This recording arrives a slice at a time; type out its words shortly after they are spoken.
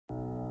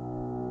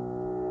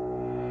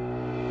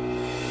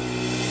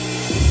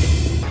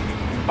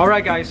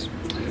Alright guys,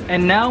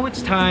 and now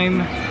it's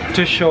time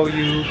to show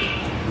you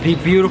the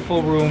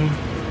beautiful room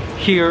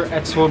here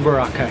at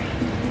Boracay.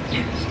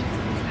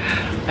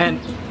 Yes. And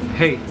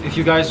hey, if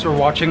you guys are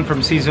watching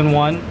from season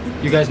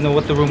 1, you guys know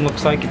what the room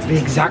looks like. It's the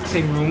exact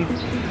same room,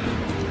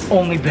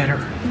 only better.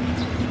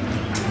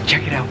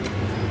 Check it out.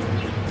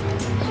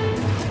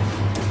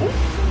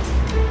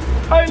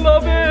 I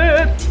love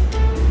it!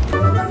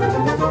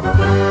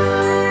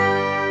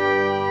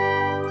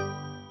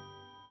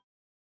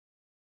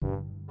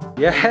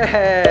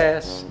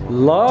 Yes,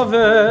 love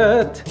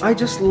it. I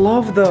just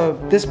love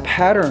this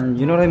pattern,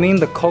 you know what I mean?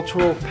 The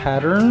cultural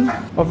pattern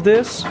of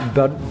this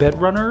bed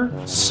runner.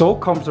 So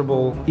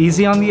comfortable,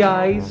 easy on the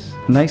eyes,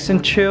 nice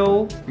and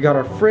chill. We got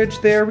our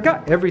fridge there, we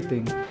got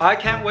everything. I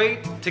can't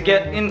wait to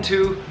get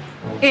into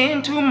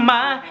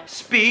my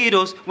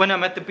Speedos. When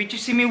I'm at the beach, you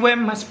see me wear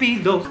my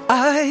Speedos.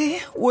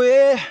 I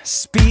wear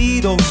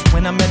Speedos.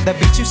 When I'm at the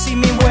beach, you see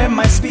me wear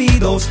my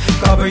Speedos.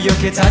 Cover your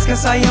kids' eyes,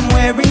 cause I am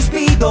wearing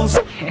Speedos.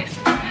 Yes.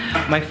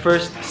 My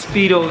first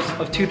Speedos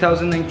of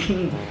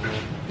 2019.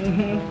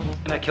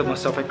 And I killed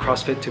myself at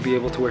CrossFit to be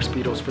able to wear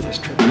Speedos for this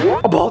trip.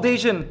 A bald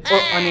Asian. Or,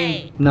 I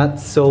mean, not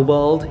so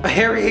bald. A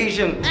hairy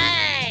Asian.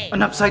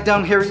 An upside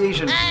down hairy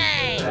Asian.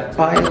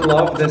 I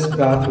love this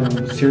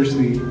bathroom.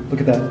 Seriously,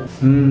 look at that.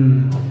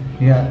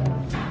 Yeah.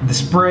 The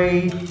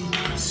spray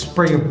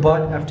your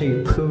butt after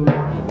you poo.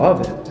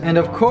 Love it. And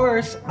of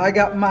course, I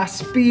got my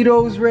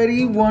Speedos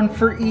ready, one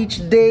for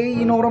each day,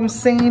 you know what I'm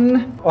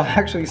saying? Well,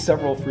 actually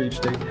several for each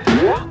day.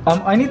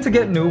 I need to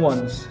get new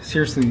ones,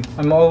 seriously.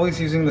 I'm always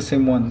using the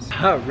same ones.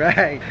 All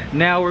right,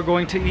 now we're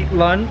going to eat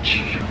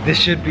lunch. This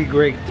should be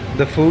great.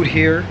 The food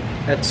here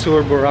at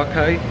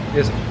Boracay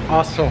is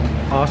awesome.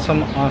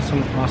 Awesome,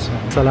 awesome, awesome.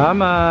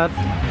 Salamat.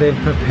 They've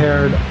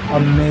prepared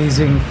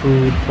amazing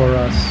food for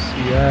us.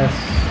 Yes.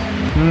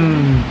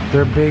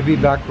 Their baby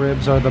back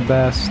ribs are the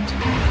best.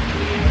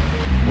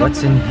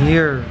 What's in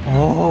here?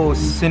 Oh,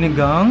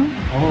 sinigang?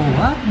 Oh,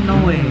 what?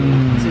 No way.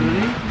 Is it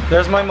really?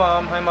 There's my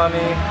mom. Hi, mommy.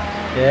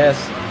 Yes.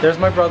 There's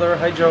my brother.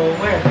 Hi, Joe.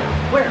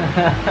 Where?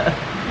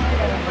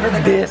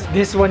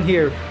 This one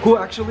here, who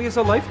actually is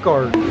a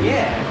lifeguard.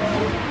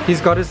 Yeah.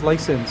 He's got his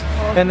license.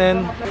 And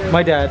then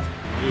my dad,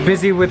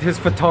 busy with his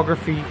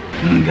photography.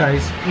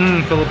 Guys,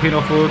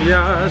 Filipino food,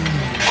 yes.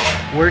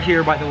 We're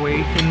here, by the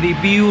way, in the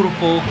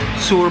beautiful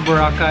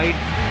Boracay.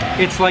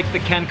 It's like the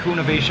Cancun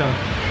of Asia.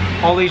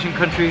 All Asian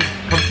countries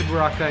come to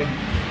Boracay.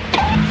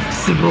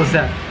 Simple as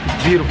that.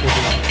 It's beautiful.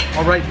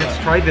 All right, let's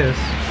try this.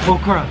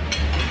 Okra.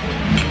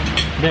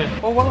 There.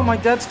 Oh wow, my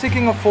dad's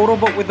taking a photo,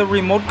 but with a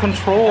remote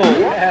control.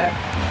 Yeah.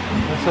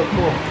 That's so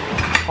cool.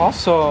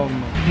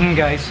 Awesome.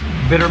 Guys,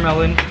 bitter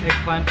melon,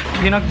 eggplant.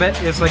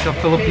 Pinakbet is like a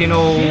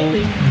Filipino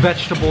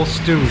vegetable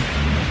stew.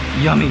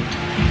 Yummy.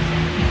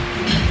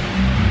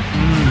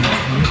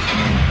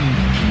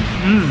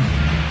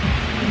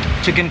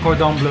 Chicken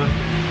cordon bleu.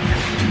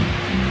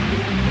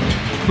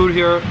 Food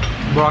here,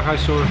 Boracay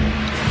Sur.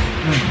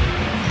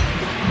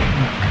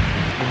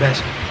 The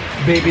best.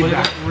 Baby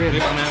back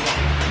ribs.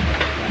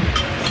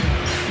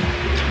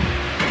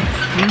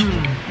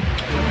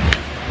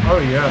 Oh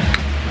yeah.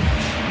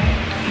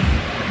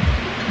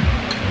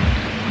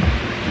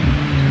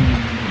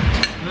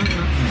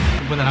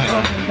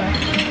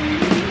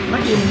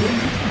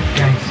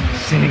 Guys,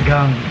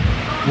 sinigang,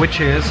 which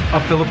is a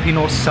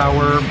Filipino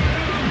sour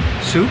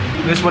soup.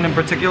 This one in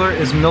particular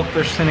is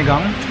milkfish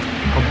sinigang,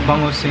 or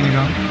bango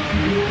sinigang.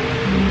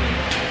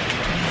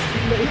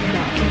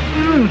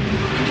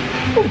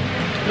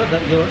 Not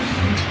that yours?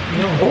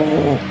 No.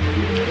 Oh,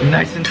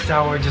 nice and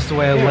sour, just the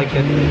way I like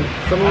it.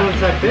 Someone wants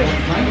that fish?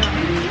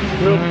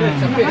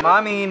 Fish.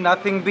 Mommy,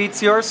 nothing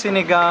beats your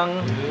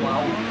sinigang.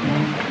 Wow.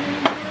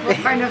 What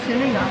kind of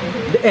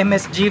sinigang? The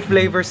MSG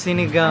flavor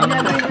sinigang.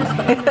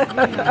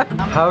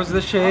 How's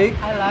the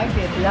shake? I like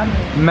it,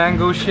 yummy.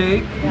 Mango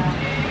shake.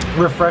 Yeah.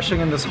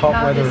 Refreshing in this hot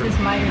weather. This is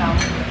mine now.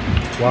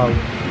 Wow.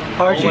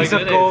 Archie's Oh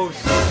a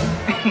ghost.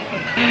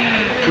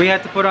 We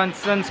had to put on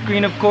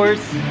sunscreen, of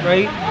course,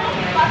 right?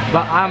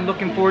 But I'm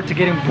looking forward to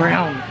getting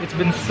brown. It's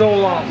been so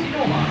long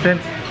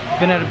since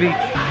been at a beach.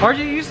 RJ,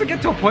 you used to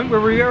get to a point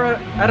where we are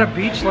at a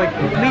beach like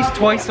at least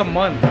twice a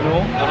month, you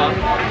know?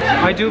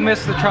 I do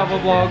miss the travel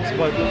vlogs,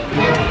 but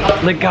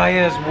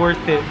Ligaya is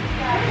worth it.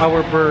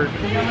 Our bird.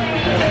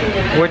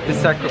 Worth the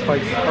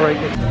sacrifice.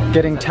 Alright,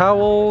 getting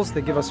towels.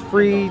 They give us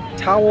free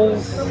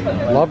towels.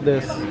 Love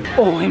this.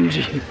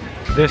 OMG.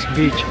 This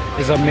beach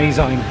is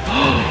amazing.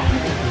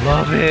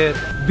 Love it.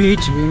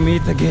 Beach, we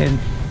meet again.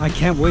 I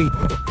can't wait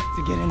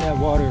to get in that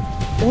water.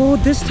 Oh,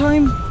 this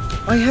time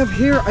I have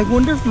hair. I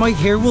wonder if my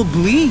hair will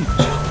bleach.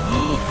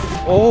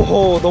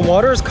 Oh, the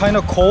water is kind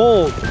of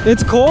cold.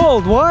 It's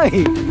cold. Why?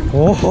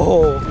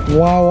 Oh,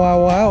 wow, wow,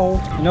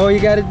 wow. You know what you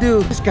gotta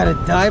do? Just gotta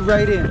dive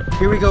right in.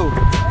 Here we go.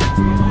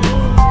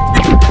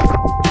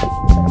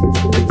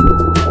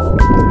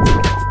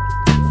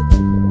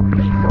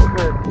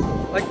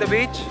 Like the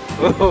beach?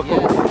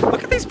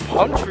 Look at these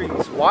palm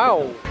trees.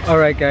 Wow. All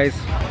right, guys.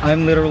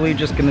 I'm literally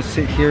just gonna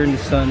sit here in the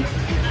sun,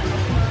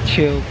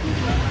 chill.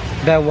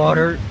 That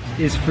water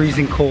is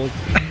freezing cold.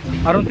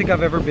 I don't think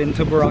I've ever been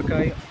to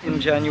Boracay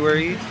in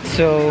January,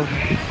 so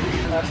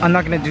I'm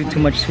not gonna do too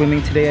much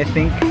swimming today. I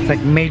think it's like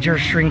major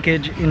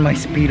shrinkage in my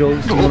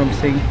speedos, you know what I'm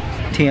saying?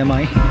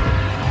 TMI.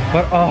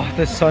 But oh,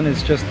 the sun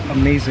is just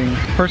amazing.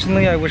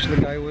 Personally, I wish the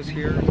guy was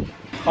here.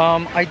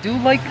 I do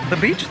like the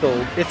beach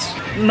though. It's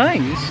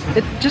nice.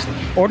 It just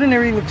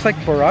ordinary looks like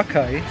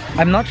Boracay.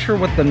 I'm not sure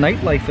what the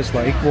nightlife is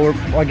like, or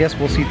I guess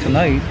we'll see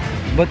tonight.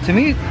 But to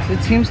me,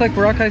 it seems like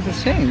Boracay is the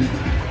same.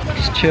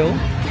 Just chill.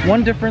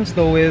 One difference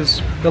though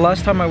is the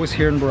last time I was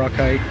here in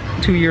Boracay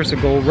 2 years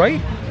ago, right?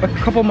 A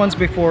couple months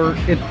before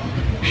it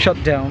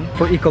shut down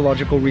for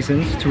ecological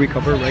reasons to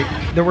recover, right?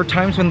 There were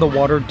times when the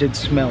water did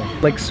smell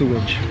like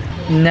sewage.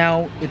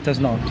 Now it does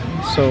not.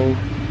 So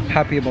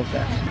happy about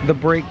that. The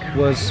break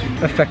was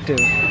effective,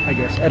 I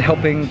guess, at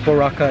helping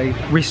Boracay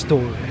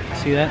restore.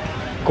 See that?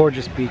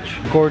 Gorgeous beach.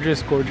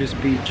 Gorgeous, gorgeous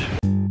beach.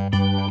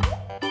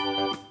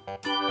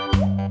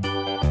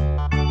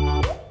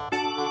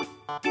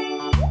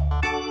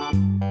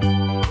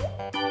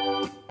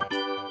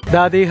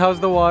 Daddy, how's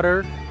the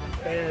water?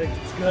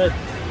 It's good.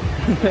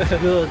 It's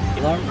good.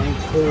 Warm and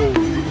cold.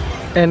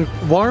 And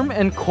warm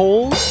and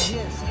cold?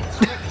 Yes,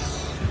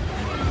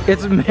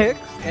 It's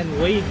mixed? and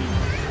wavy.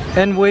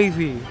 And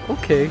wavy.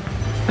 Okay.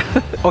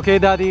 Okay,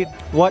 Daddy,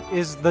 what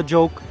is the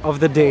joke of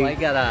the day? Oh, I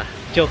got a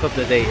joke of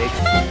the day.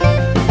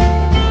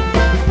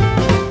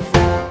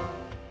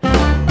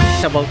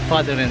 It's about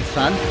father and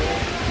son.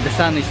 The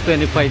son is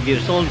 25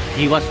 years old.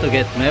 He wants to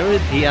get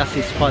married. He asked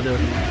his father,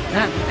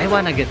 "Dad, I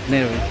want to get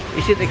married.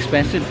 Is it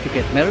expensive to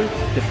get married?"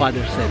 The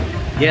father said,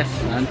 "Yes,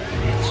 son.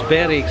 It's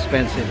very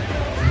expensive."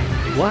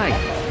 "Why?"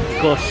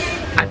 "Because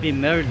I've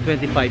been married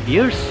 25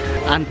 years.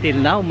 Until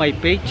now, my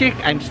paycheck,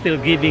 I'm still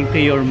giving to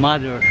your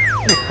mother."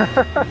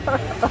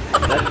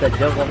 That's the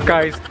joke of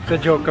Guys, the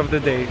joke of the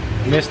day.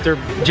 Mr.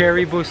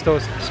 Jerry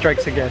Bustos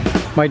strikes again.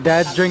 My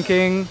dad's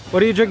drinking...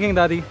 What are you drinking,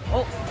 Daddy?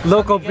 Oh,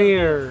 Local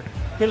beer.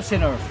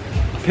 Pilsner.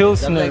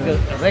 Pilsner.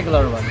 The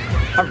regular one.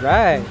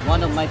 Alright.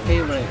 One of my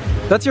favorite.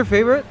 That's your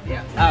favorite?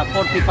 Yeah.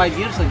 45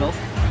 years ago.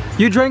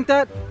 You drank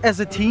that as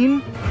a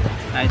teen?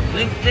 I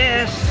drink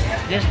this.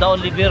 This is the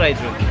only beer I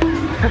drink.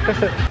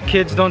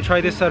 Kids, don't try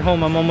this at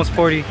home. I'm almost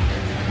 40.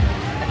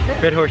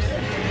 Red horse.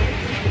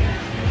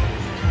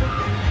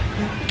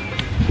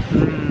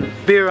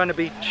 Beer on the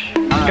beach.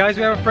 Guys,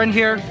 we have a friend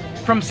here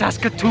from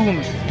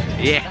Saskatoon.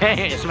 Yeah,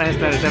 it's minus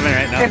 27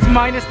 right now. It's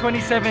minus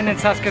 27 in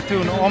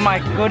Saskatoon. Oh my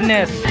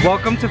goodness.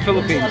 Welcome to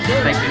Philippines.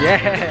 Thank you.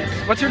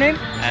 Yes. What's your name?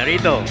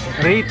 Rito.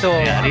 Rito.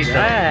 Yeah, Rito.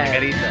 Right.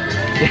 Rito.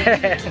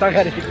 Yes,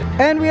 Tagarito.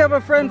 And we have a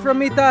friend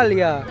from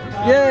Italia.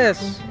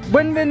 Yes.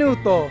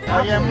 Benvenuto.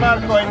 I am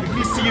Marco and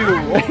miss you.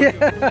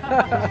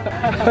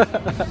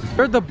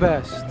 You're the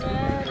best.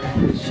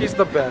 She's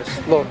the best.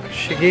 Look,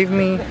 she gave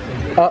me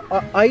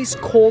a ice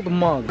cold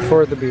mug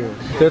for the beer.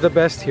 They're the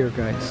best here,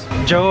 guys.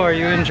 Joe, are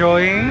you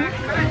enjoying?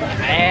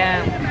 I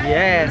am.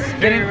 Yes.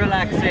 Very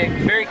relaxing.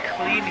 Very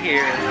clean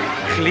here.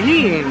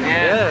 Clean.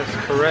 Yes,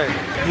 correct.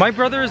 My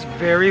brother is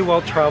very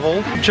well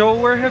traveled. Joe,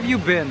 where have you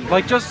been?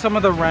 Like just some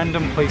of the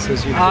random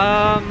places you've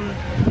been.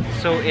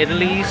 So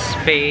Italy,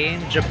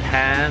 Spain,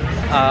 Japan,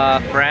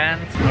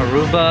 France,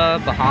 Aruba,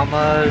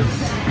 Bahamas.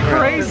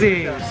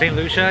 Crazy. St.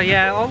 Lucia,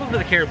 yeah, all over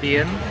the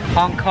Caribbean.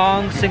 Hong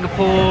Kong,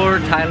 Singapore,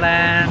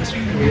 Thailand,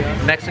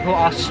 Mexico,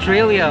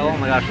 Australia. Oh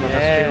my gosh, love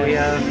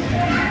Australia.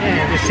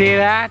 You see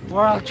that?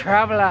 World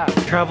traveler.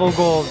 Travel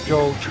goals,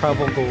 Joe.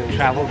 Travel goals.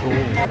 Travel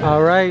goals.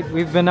 All right,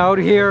 we've been out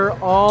here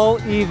all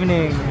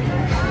evening.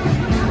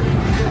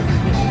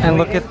 And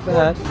look at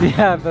that.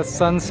 Yeah, the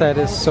sunset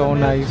is so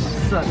nice.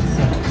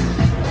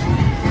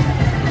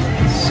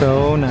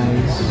 So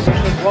nice. You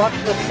should watch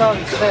the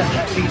sunset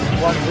at least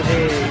once a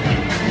day.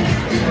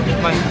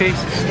 My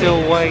face is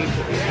still white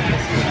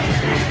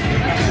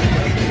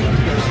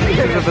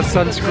because of the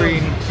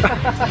sunscreen.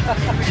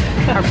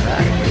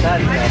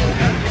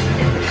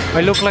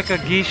 I look like a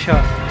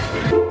geisha.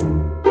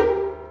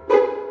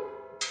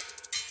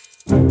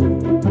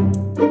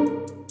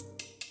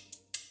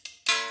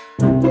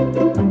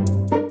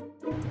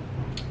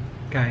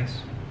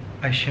 Guys,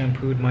 I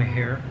shampooed my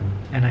hair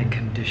and I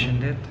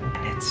conditioned it,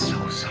 and it's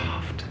so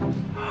soft.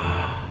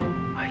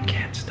 I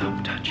can't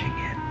stop touching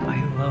it.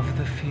 I love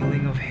the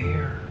feeling of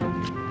hair.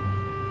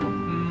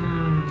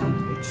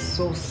 It's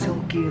so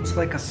silky. It's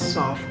like a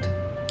soft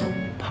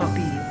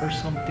puppy or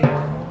something.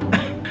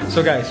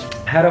 So guys,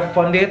 had a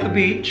fun day at the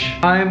beach.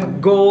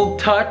 I'm gold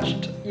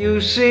touched. You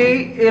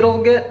see,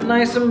 it'll get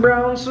nice and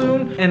brown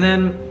soon. And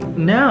then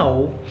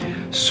now,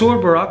 Sur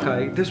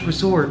Boracay, this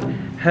resort,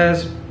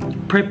 has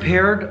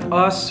prepared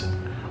us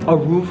a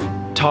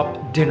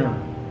rooftop dinner.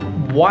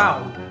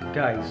 Wow,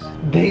 guys.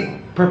 They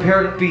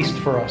prepared a feast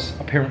for us,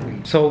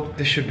 apparently. So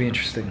this should be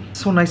interesting.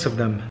 So nice of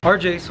them.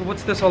 RJ, so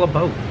what's this all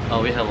about?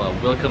 Oh, we have a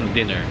welcome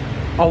dinner.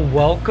 A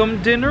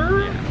welcome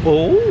dinner?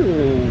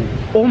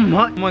 Yeah. Oh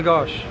my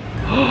gosh.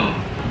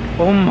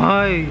 Oh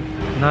my,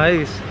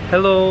 nice.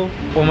 Hello.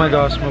 Oh my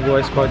gosh, my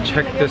boy squad,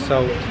 check this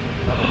out.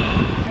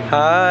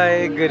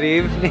 Hi, good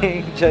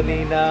evening,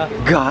 Janina.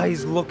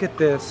 Guys, look at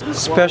this.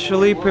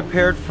 Specially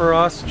prepared for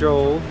us,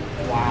 Joe.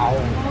 Wow.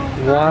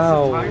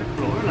 Wow.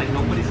 Floor, like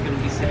nobody's gonna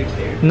be sitting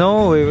there.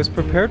 No, it was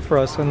prepared for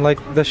us, and like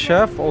the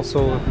chef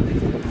also.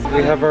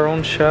 We have our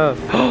own chef.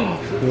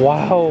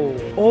 Wow.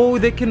 Oh,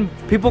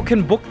 people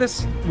can book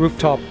this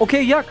rooftop.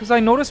 Okay, yeah, because I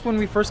noticed when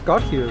we first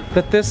got here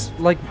that this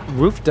like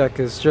roof deck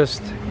is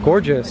just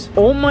gorgeous.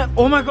 Oh my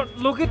god,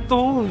 look at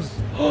those.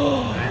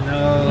 I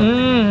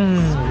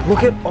know.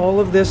 Look at all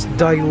of this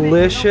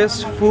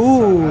delicious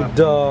food.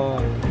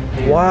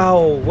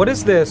 Wow, what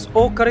is this?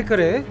 Oh, kare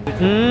kare.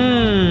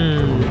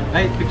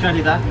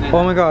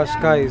 Oh my gosh,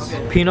 guys.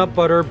 Peanut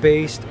butter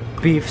based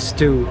beef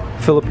stew,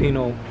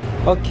 Filipino.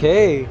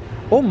 Okay.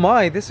 Oh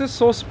my, this is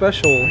so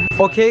special.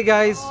 Okay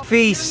guys,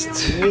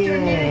 feast.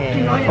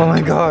 Oh my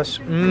gosh.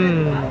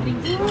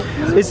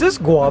 Is this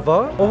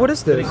guava? Oh, what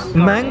is this?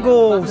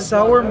 Mango,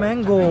 sour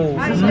mango.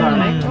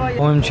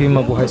 OMG,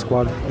 mabuhay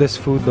squad. This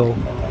food though,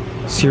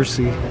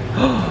 seriously.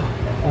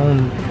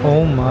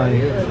 Oh my.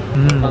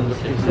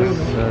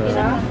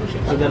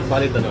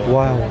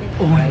 Wow.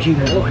 OMG,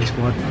 mabuhay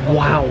squad.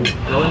 Wow.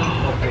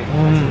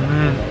 Oh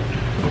man.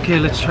 Okay,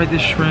 let's try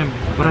this shrimp,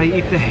 but I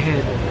eat the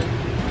head.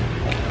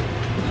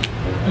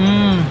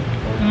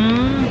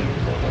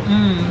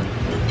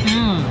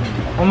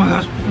 Oh my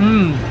gosh,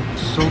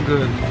 so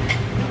good.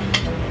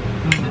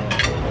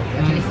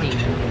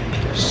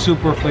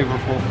 Super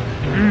flavorful.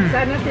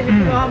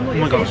 Oh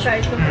my gosh.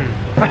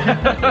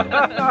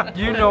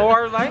 You know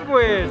our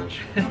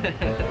language.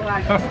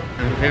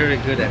 I'm very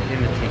good at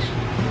imitation.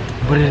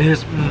 But it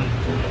is.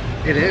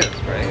 It is,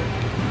 right?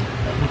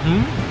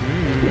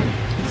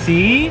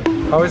 See?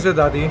 How is it,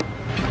 Daddy?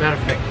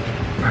 Perfect.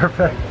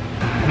 Perfect.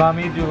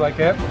 Mommy, do you like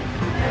it?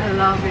 I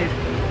love it.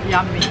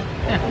 Yummy.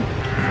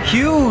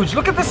 Huge!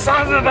 Look at the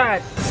size of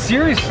that!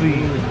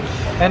 Seriously!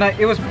 And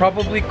it was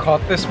probably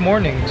caught this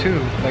morning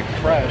too, like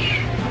fresh.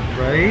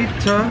 Right?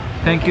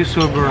 Thank you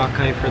so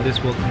Boracay for this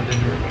welcome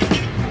dinner.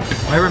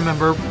 I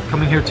remember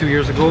coming here 2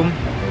 years ago.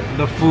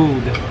 The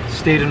food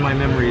stayed in my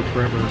memory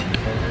forever.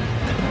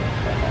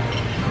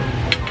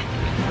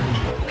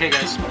 Okay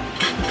guys,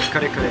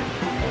 kare kare.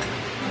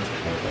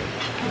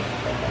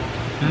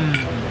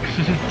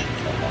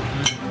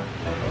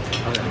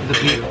 The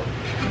beef.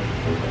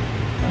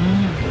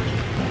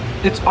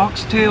 It's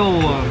oxtail.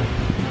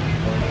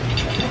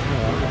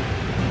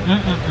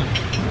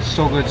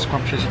 So good,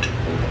 scrumptious.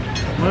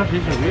 What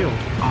is it real?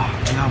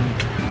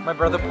 Yum. My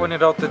brother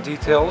pointed out the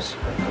details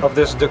of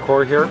this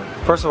decor here.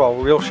 First of all,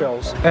 real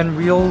shells and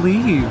real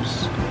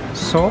leaves.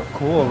 So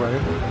cool,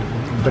 right?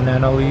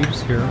 Banana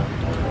leaves here.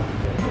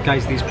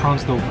 Guys, these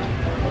prawns though,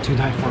 to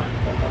die for.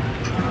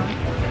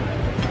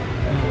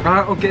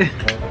 Okay.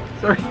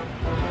 Sorry.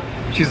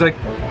 She's like,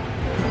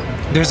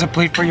 there's a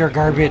plate for your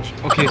garbage.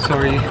 Okay,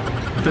 sorry.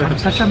 I'm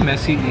such a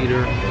messy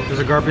eater. There's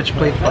a garbage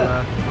plate for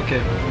that.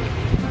 Okay.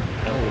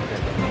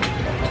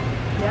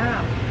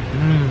 Yeah.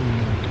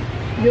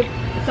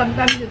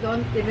 Sometimes you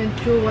don't even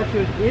chew what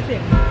you're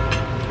eating.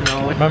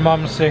 No. My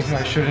mom's saying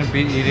I shouldn't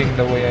be eating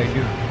the way I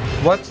do.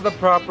 What's the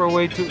proper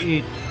way to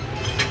eat?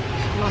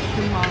 Wash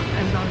your mouth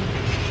and don't,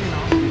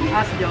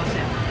 ask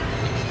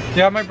yourself.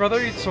 Yeah, my brother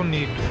eats so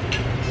neat.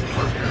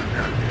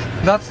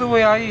 That's the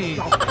way I eat.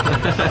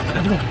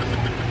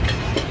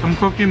 I'm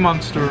Cookie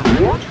Monster.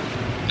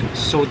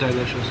 So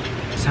delicious.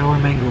 Sour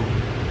mango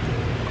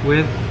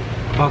with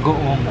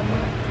bagoong.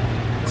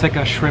 It's like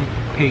a shrimp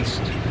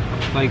paste,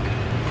 like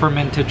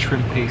fermented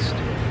shrimp paste.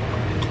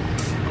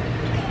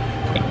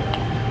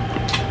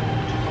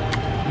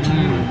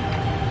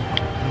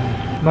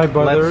 My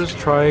brother's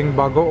trying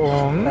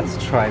bagoong. Let's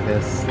try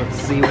this. Let's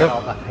see what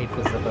all the hype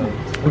is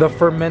about. The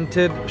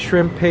fermented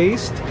shrimp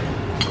paste,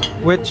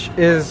 which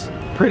is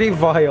pretty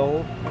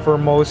vile for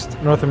most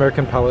North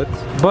American palates.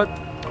 But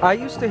I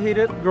used to hate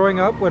it growing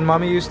up when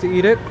mommy used to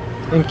eat it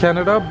in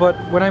Canada, but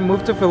when I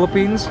moved to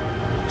Philippines,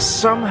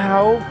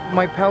 somehow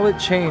my palate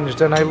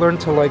changed and I learned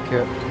to like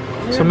it.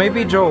 So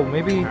maybe Joe,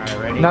 maybe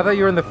now that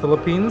you're in the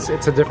Philippines,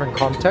 it's a different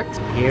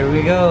context. Here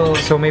we go.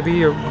 So maybe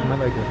you might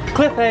like it.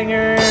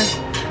 Cliffhanger!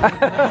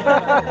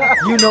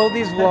 You know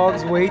these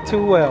vlogs way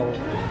too well.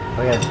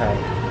 We gotta try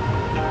it.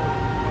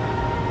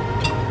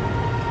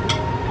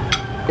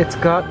 It's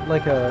got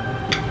like a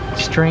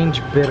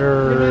strange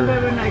bitter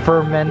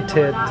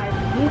fermented.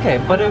 Okay,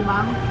 but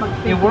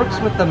it works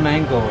with the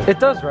mango. It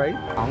does, right?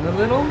 A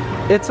little?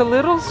 It's a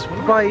little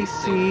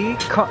spicy.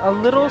 A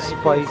little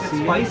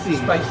spicy. Spicy.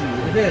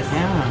 It is.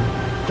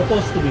 Yeah.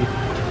 Supposed to be.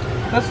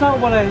 That's not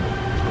what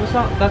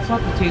that's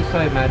not the taste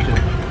I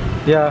imagined.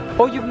 Yeah.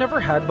 Oh, you've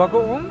never had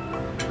bagoong?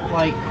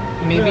 Like,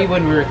 maybe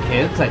when we were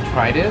kids, I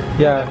tried it.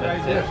 Yeah.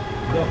 That's it.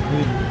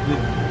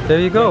 There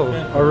you go.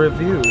 A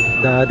review.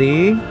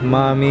 Daddy,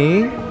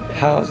 mommy,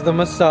 how's the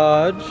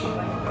massage?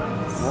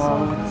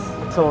 Wow,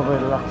 it's so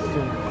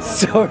relaxing.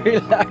 So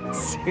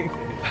relaxing.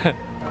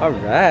 All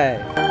right.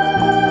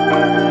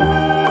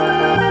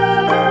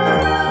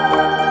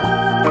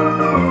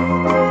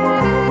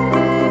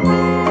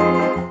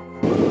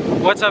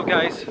 What's up,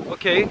 guys?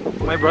 Okay,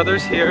 my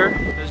brother's here.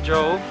 There's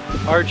Joe,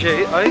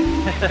 RJ.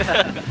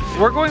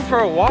 we're going for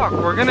a walk.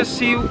 We're gonna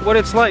see what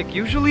it's like.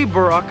 Usually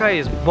Boracay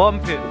is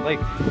bumping, like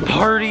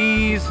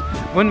parties,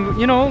 when,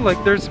 you know,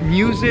 like there's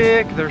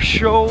music, there's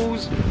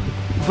shows.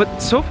 But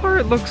so far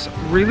it looks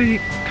really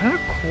kind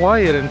of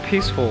quiet and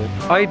peaceful.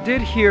 I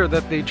did hear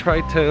that they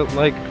tried to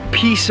like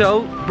peace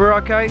out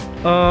Boracay.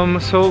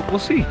 So we'll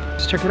see.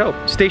 Let's check it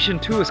out. Station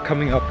 2 is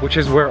coming up, which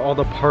is where all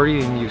the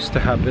partying used to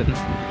happen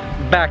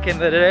back in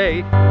the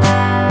day.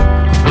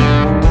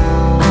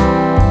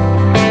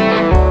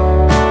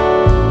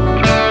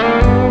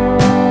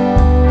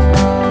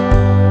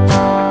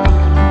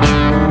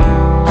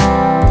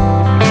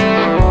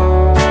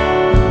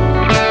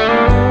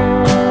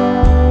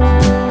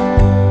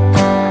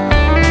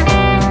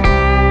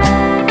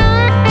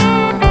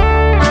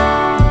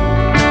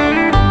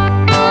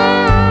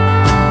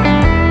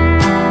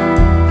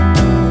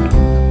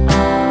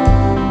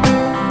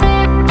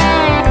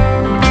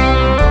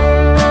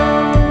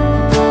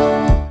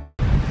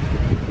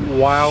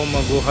 Wow,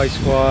 Mabuhay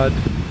squad.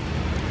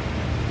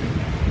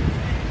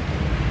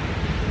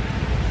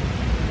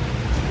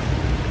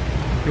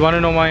 You want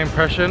to know my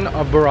impression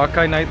of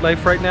Boracay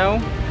nightlife right now?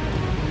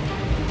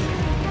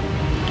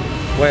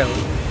 Well,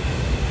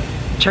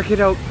 check it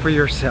out for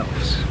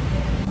yourselves.